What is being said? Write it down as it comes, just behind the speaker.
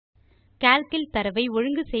Calc இல் தரவை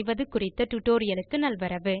ஒழுங்கு செய்வது குறித்த டியூட்டோரியல் க்கு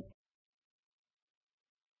நல்வரவு.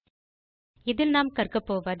 இதில் நாம்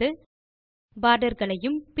கற்கப்போவது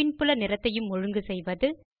பார்டர்களையும் பின்புல நிறத்தையும் ஒழுங்கு செய்வது,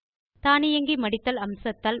 தானியங்கி மடித்தல்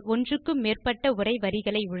அம்சத்தால் ஒன்றுக்கும் மேற்பட்ட உரை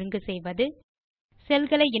வரிகளை ஒழுங்கு செய்வது,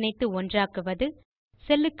 செல்களை இணைத்து ஒன்றாக்குவது,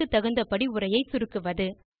 செல்லுக்கு தகுந்தபடி உரையை சுருக்குவது.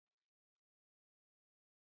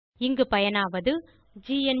 இங்கு பயனாவது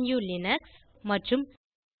GNU லினக்ஸ் மற்றும்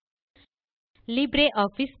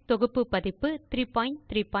லிப்ரியாஃபிஸ் தொகுப்பு பதிப்பு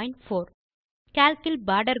 334. கால்க் இல்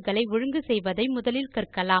பார்டர்களை ஒழுங்கு செய்வதை முதலில்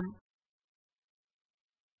கற்கலாம்.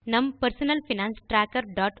 நம் பெர்சனல் பைனான்ஸ்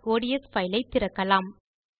trackerஒட்ஸ் பைல் ஐ திறக்கலாம்.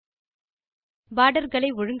 பார்டர்களை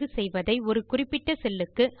ஒழுங்கு செய்வதை ஒரு குறிப்பிட்ட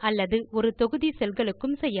செல்லுக்கு அல்லது ஒரு தொகுதி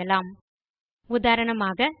செல்களுக்கும் செய்யலாம்.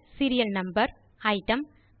 உதாரணமாக serial number, item,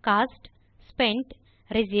 cost, spent,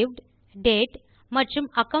 received, date மற்றும்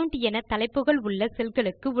அகாவுண்ட் என தலைப்புகள் உள்ள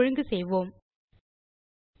செல்களுக்கு ஒழுங்கு செய்வோம்.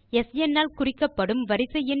 ஸ்ன் ஆல் குறிக்கப்படும்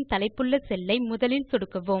வரிசை எண் தலைப்புள்ள செல்லை முதலில்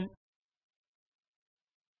சொடுக்குவோம்.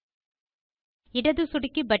 இடது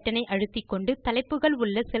சொடுக்கி பட்டனை அழுத்திக்கொண்டு தலைப்புகள்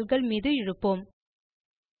உள்ள செல்கள் மீது இழுப்போம்.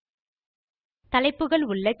 தலைப்புகள்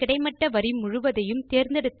உள்ள கிடைமட்ட வரி முழுவதையும்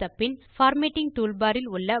தேர்ந்தெடுத்த பின் பார்மேட்டிங் டூல்பார்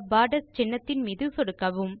இல் உள்ள போர்டர்ஸ் சின்னத்தின் மீது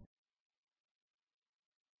சொடுக்கவும்.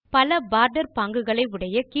 பல பார்டர் பாங்குகளை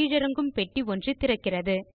உடைய கீழிறங்கும் பெட்டி ஒன்று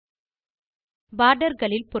திறக்கிறது.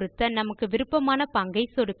 பார்டர்களில் பொருத்த நமக்கு விருப்பமான பாங்கை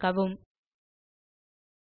சொடுக்கவும்.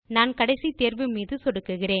 நான் கடைசி தேர்வு மீது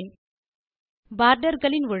சொடுக்குகிறேன்.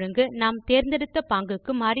 பார்டர்களின் ஒழுங்கு நாம் தேர்ந்தெடுத்த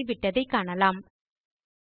பாங்குக்கு மாறிவிட்டதை காணலாம்.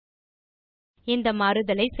 இந்த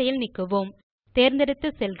மாறுதலை செயல் நீக்குவோம்.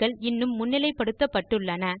 தேர்ந்தெடுத்த செல்கள் இன்னும்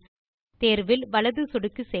முன்னிலைப்படுத்தப்பட்டுள்ளன. தேர்வில் வலது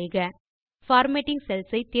சொடுக்கு செய்க. பார்மேட்டிங்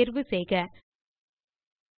செல்ஸ் ஐ தேர்வு செய்க.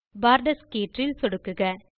 போர்டர்ஸ் கீற்றில் சொடுக்குக.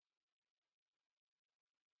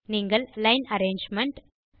 நீங்கள் line arrangement,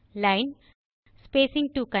 line, spacing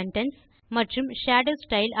to contents மற்றும் ஷேடோ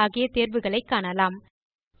ஸ்டைல் ஆகிய தேர்வுகளை காணலாம்.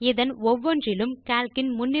 இதன் ஒவ்வொன்றிலும் கால்க்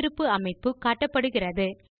இன் முன்னிருப்பு அமைப்பு காட்டப்படுகிறது.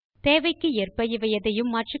 தேவைக்கு ஏற்ப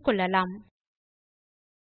இவையெதையும் மாற்றிக்கொள்ளலாம்.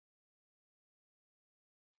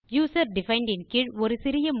 யூசர் டிஃபைண்ட் இன் கீழ் ஒரு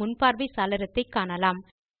சிறிய முன்பார்வை சாளரத்தை காணலாம்.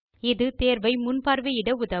 இது தேர்வை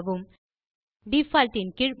முன்பார்வையிட உதவும். டிஃபால்ட்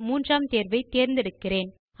இன் கீழ் மூன்றாம் தேர்வை தேர்ந்தெடுக்கிறேன்.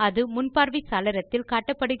 அது முன்பார்வை சாளரத்தில்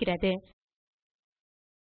காட்டப்படுகிறது.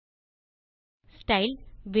 ஸ்டைல்,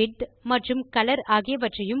 விட்த் மற்றும் கலர்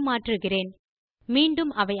ஆகியவற்றையும் மாற்றுகிறேன்.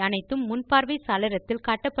 மீண்டும் அவை அனைத்தும் முன்பார்வை சாளரத்தில்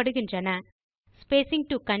காட்டப்படுகின்றன. ஸ்பேசிங்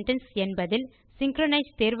டோ கன்டென்ட்ஸ் என்பதில்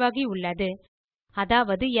சிங்க்ரோனைஸ் தேர்வாகி உள்ளது.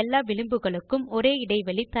 அதாவது எல்லா விளிம்புகளுக்கும் ஒரே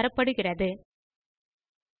இடைவெளி தரப்படுகிறது.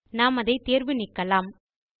 நாம் அதை தேர்வு நீக்கலாம்.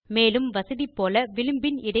 மேலும் வசதி போல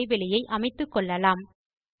விளிம்பின் இடைவெளியை அமைத்துக்கொள்ளலாம்.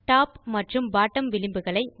 டாப் மற்றும் பாட்டம்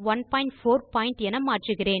விளிம்புகளை 1.4 பாயிண்ட் என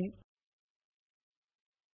மாற்றுகிறேன்.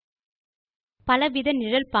 பலவித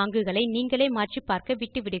நிழல் பாங்குகளை நீங்களே மாற்றி பார்க்க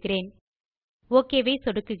விட்டுவிடுகிறேன். ஒக் ஐ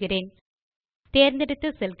சொடுக்குகிறேன்.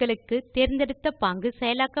 தேர்ந்தெடுத்த செல்களுக்கு தேர்ந்தெடுத்த பாங்கு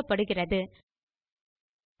செயலாக்கப்படுகிறது.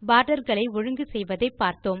 பார்டர்களை ஒழுங்கு செய்வதை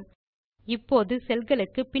பார்த்தோம். இப்போது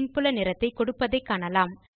செல்களுக்கு பின்புல நிறத்தை கொடுப்பதை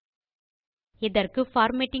காணலாம். இதற்கு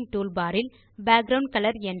பார்மேட்டிங் டூல்பார் இல் பேக்கிரவுண்ட்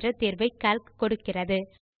கலர் என்ற தேர்வை கால்க் கொடுக்கிறது.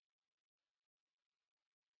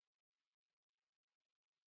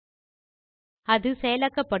 அது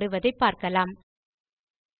செயலாக்கப்படுவதை பார்க்கலாம்.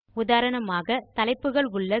 உதாரணமாக தலைப்புகள்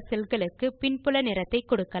உள்ள செல்களுக்கு பின்புல நிறத்தை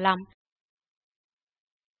கொடுக்கலாம்.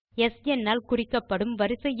 ஸ்ன் ஆல் குறிக்கப்படும்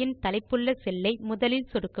வரிசை எண் தலைப்புள்ள செல்லை முதலில்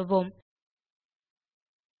சொடுக்குவோம்.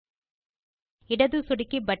 இடது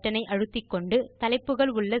சொடுக்கி பட்டனை அழுத்திக்கொண்டு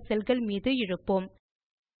தலைப்புகள் உள்ள செல்கள் மீது இழுப்போம்.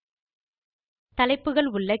 தலைப்புகள்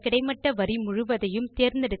உள்ள கிடைமட்ட வரி முழுவதையும்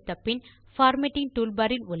தேர்ந்தெடுத்த பின் பார்மேட்டிங்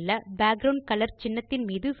டூல்பார் இல் உள்ள பேக்கிரவுண்ட் கலர் சின்னத்தின்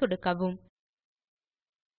மீது சொடுக்கவும்.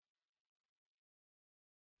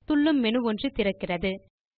 துள்ளும் மெனு ஒன்று திறக்கிறது.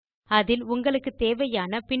 அதில் உங்களுக்கு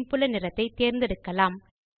தேவையான பின்புல நிறத்தை தேர்ந்தெடுக்கலாம்.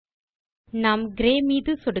 நாம் கிரே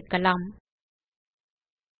மீது சொடுக்கலாம்.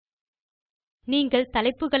 நீங்கள்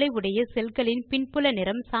தலைப்புகளை உடைய செல்களின் பின்புல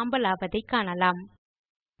நிறம் சாம்பலாவதை காணலாம்.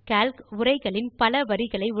 கால்க் உரைகளின் பல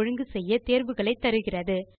வரிகளை ஒழுங்கு செய்ய தேர்வுகளை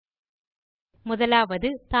தருகிறது.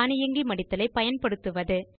 முதலாவது தானியங்கி மடித்தலை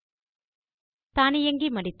பயன்படுத்துவது. தானியங்கி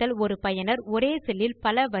மடித்தல் ஒரு பயனர் ஒரே செல்லில்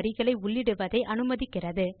பல வரிகளை உள்ளிடுவதை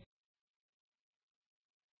அனுமதிக்கிறது.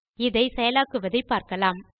 இதை செயலாக்குவதை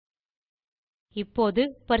பார்க்கலாம். இப்போது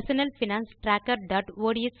பெர்சனல் பைனான்ஸ்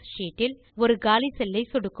trackerஒட்ஸ் ஷீட் இல் ஒரு காலி செல்லை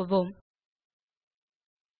சொடுக்குவோம்.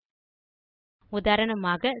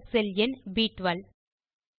 உதாரணமாக செல் எண் B12.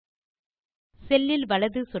 செல்லில்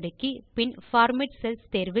வலது சொடுக்கி பின் பார்மேட் செல்ஸ்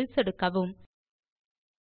தேர்வில் சொடுக்கவும்.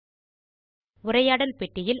 உரையாடல்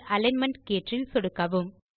பெட்டியில் அலிக்ன்மென்ட் கீற்றில் சொடுக்கவும்.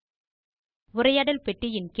 உரையாடல்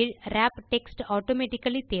பெட்டியின் கீழ் விராப் டெக்ஸ்ட்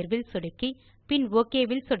ஆட்டோமேட்டிக்கலி தேர்வில் சொடுக்கி பின் ஒக்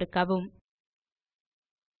ல் சொடுக்கவும்.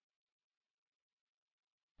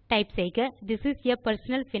 டைப் செய்க this is ah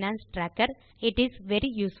personal finance tracker. It is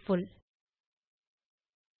very useful.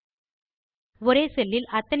 ஒரே செல்லில்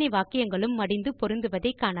அத்தனை வாக்கியங்களும் மடிந்து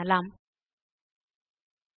பொருந்துவதை காணலாம்.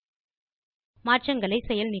 மாற்றங்களை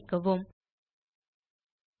செயல் நீக்குவோம்.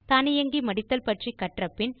 தானியங்கி மடித்தல் பற்றி கற்ற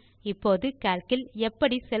பின் இப்போது கால்க் இல்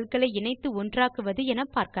எப்படி செல்களை இணைத்து ஒன்றாக்குவது என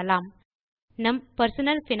பார்க்கலாம். நம்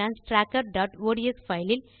பெர்சனல் பைனான்ஸ் trackerஒட்ஸ்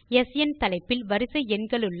பைல் இல் ஸ்ன் தலைப்பில் வரிசை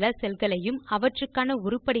எண்களுள்ள செல்களையும் அவற்றுக்கான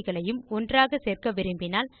உருப்படிகளையும் ஒன்றாக சேர்க்க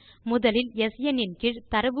விரும்பினால் முதலில் ஸ்ன் இன் கீழ்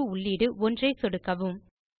தரவு உள்ளீடு 1 ஐ சொடுக்கவும்.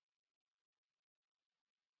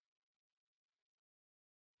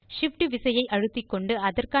 Shift விசையை அழுத்திக்கொண்டு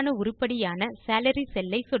அதற்கான உருப்படியான சாலரி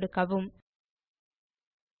செல் ஐ சொடுக்கவும்.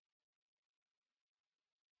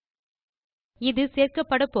 இது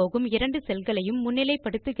சேர்க்கப்பட போகும் 2 செல்களையும்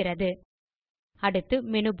முன்னிலைப்படுத்துகிறது. அடுத்து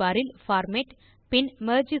மேனு பார் இல் பார்மேட் பின்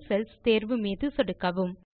மெர்ஜ் செல்ஸ் தேர்வு மீது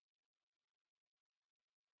சொடுக்கவும்.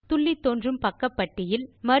 துள்ளி தோன்றும் பக்கப்பட்டியில்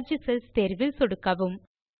மெர்ஜ் செல்ஸ் தேர்வில் சொடுக்கவும்.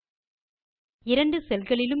 2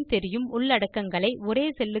 செல்களிலும் தெரியும் உள்ளடக்கங்களை ஒரே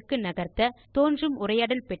செல்லுக்கு நகர்த்த தோன்றும்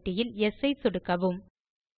உரையாடல் பெட்டியில் ஸ் ஐ சொடுக்கவும்.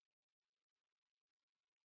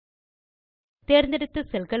 தேர்ந்தெடுத்த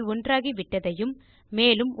செல்கள் ஒன்றாகிவிட்டதையும்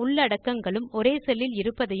மேலும் உள்ளடக்கங்களும் ஒரே செல்லில்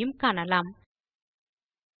இருப்பதையும் காணலாம்.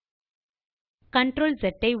 Ctrl Z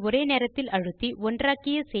ஐ ஒரே நேரத்தில் அழுத்தி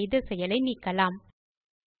ஒன்றாக்கிய செய்த செயலை நீக்கலாம்.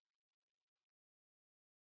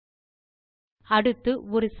 அடுத்து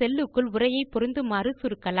ஒரு செல்லுக்குள் உரையை பொருந்துமாறு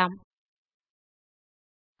சுருக்கலாம்.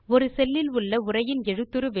 ஒரு செல்லில் உள்ள உரையின்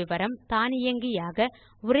எழுத்துரு விவரம் தானியங்கியாக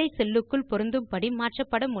உரை செல்லுக்குள் பொருந்தும்படி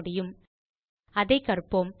மாற்றப்பட முடியும். அதை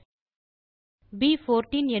கற்போம்.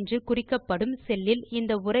 B14 என்று குறிக்கப்படும் செல்லில்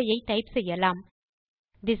இந்த உரையை டைப் செய்யலாம்.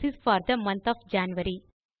 This is bore they month of January.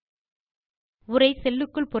 உரை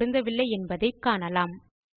செல்லுக்குள் பொருந்தவில்லை என்பதை காணலாம்.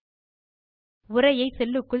 உரையை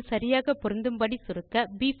செல்லுக்குள் சரியாக பொருந்தும்படி சுருக்க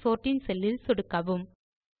B14 செல்லில் சொடுக்கவும்.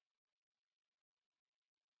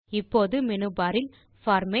 இப்போது மேனு பார் இல்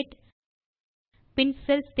பார்மேட் பின்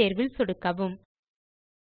செல்ஸ் தேர்வில் சொடுக்கவும்.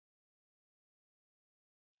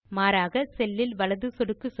 மாறாக செல்லில் வலது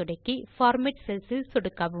சொடுக்கு சொடுக்கி பார்மேட் செல்ஸ் இல்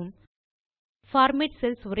சொடுக்கவும். பார்மேட்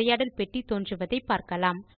செல்ஸ் உரையாடல் பெட்டி தோன்றுவதை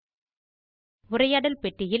பார்க்கலாம். உரையாடல்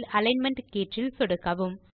பெட்டியில் அலிக்ன்மென்ட் கீற்றில்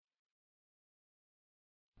சொடுக்கவும்.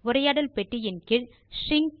 உரையாடல் பெட்டியின் கீழ்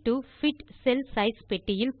shrink to fit sell size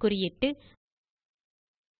பெட்டியில் குறியிட்டு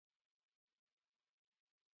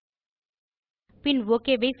பின் ஒக்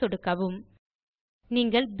ஐ சொடுக்கவும்.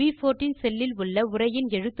 நீங்கள் B14 செல்லில் உள்ள உரையின்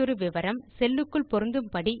எழுத்துரு விவரம் செல்லுக்குள்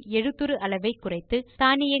பொருந்தும்படி எழுத்துரு அளவை குறைத்து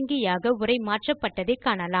தானியங்கியாக உரை மாற்றப்பட்டதை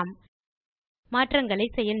காணலாம். மாற்றங்களை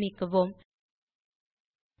செயல் நீக்குவோம்.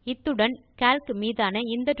 இத்துடன் கால்க் மீதான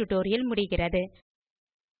இந்த டியூட்டோரியல் முடிகிறது.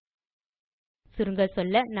 சுருங்க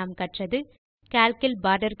சொல்ல நாம் கற்றது கால்க் இல்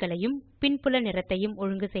பார்டர்களையும் பின்புல நிறத்தையும்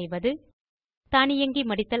ஒழுங்கு செய்வது, தானியங்கி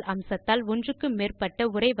மடித்தல் அம்சத்தால் ஒன்றுக்கு மேற்பட்ட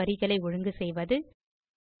உரை வரிகளை ஒழுங்கு செய்வது,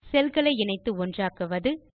 செல்களை இணைத்து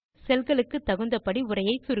ஒன்றாக்குவது, செல்களுக்கு தகுந்தபடி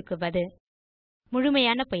உரையை சுருக்குவது.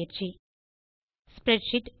 முழுமையான பயிற்சி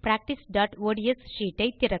ஸ்ப்ரெட்ஷீட் practiceஒட்ஸ் ஷீட் ஐ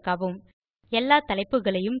திறக்கவும். எல்லா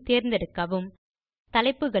தலைப்புகளையும் தேர்ந்தெடுக்கவும்.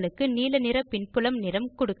 தலைப்புகளுக்கு நீல நிற பின்புலம் நிறம்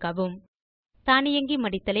கொடுக்கவும். தானியங்கி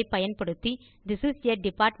மடித்தலை பயன்படுத்தி this is ah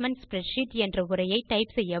department spreadsheet என்ற உரையை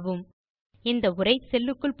டைப் செய்யவும். இந்த உரை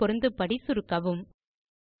செல்லுக்குள் பொருந்தும்படி சுருக்கவும்.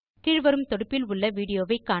 கீழ்வரும் தொடுப்பில் உள்ள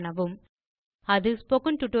வீடியோவை காணவும். அது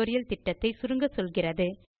ஸ்போக்கன் டியூட்டோரியல் திட்டத்தை சுருங்க சொல்கிறது.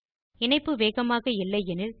 இணைப்பு வேகமாக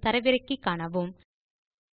இல்லையெனில் தரவிறக்கி காணவும்.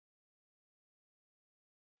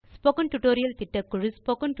 ஸ்போக்கன் டியூட்டோரியல் திட்டக்குழு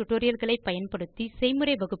ஸ்போக்கன் tutorialகளை பயன்படுத்தி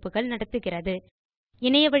செய்முறை வகுப்புகள் நடத்துகிறது.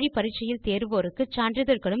 இணையவழி பரீட்சையில் தேர்வோருக்கு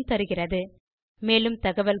சான்றிதழ்களும் தருகிறது. மேலும்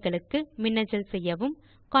தகவல்களுக்கு மின்னஞ்சல் செய்யவும்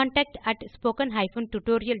contact@spoken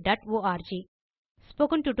tutorial.org.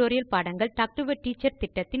 ஸ்போக்கன் டியூட்டோரியல் பாடங்கள் டாக் டு எ டீச்சர்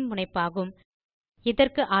திட்டத்தின் முனைப்பாகும்.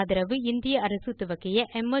 இதற்கு ஆதரவு இந்திய அரசு துவக்கிய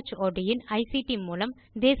MHRD இன் ஐசிடி மூலம்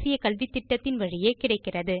தேசிய கல்வித்திட்டத்தின் வழியே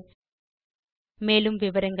கிடைக்கிறது. மேலும்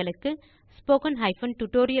விவரங்களுக்கு spoken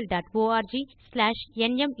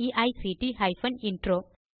tutorial.org/nmeict-intro.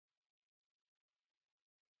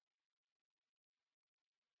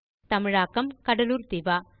 தமிழாக்கம் கடலூர்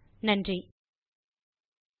திவா. நன்றி.